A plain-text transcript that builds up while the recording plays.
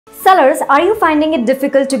Sellers, are you finding it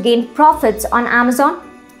difficult to gain profits on Amazon?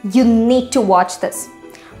 You need to watch this.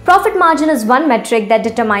 Profit margin is one metric that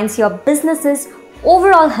determines your business's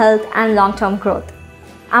overall health and long-term growth.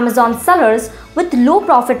 Amazon sellers with low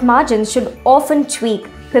profit margins should often tweak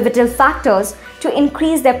pivotal factors to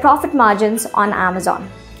increase their profit margins on Amazon.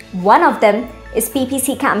 One of them is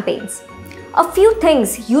PPC campaigns. A few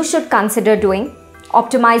things you should consider doing: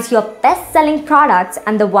 optimize your best-selling products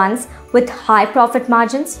and the ones with high profit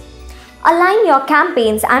margins. Align your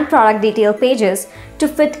campaigns and product detail pages to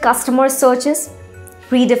fit customer searches.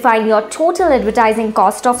 Redefine your total advertising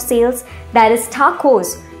cost of sales, that is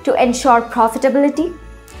TACoS, to ensure profitability.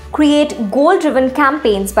 Create goal-driven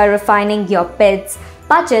campaigns by refining your bids,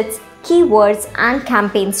 budgets, keywords, and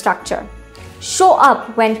campaign structure. Show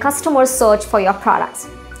up when customers search for your products.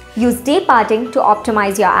 Use day parting to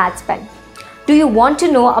optimize your ad spend. Do you want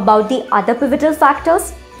to know about the other pivotal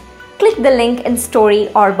factors? Click the link in story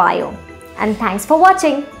or bio. And thanks for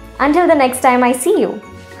watching. Until the next time I see you,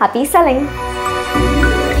 happy selling!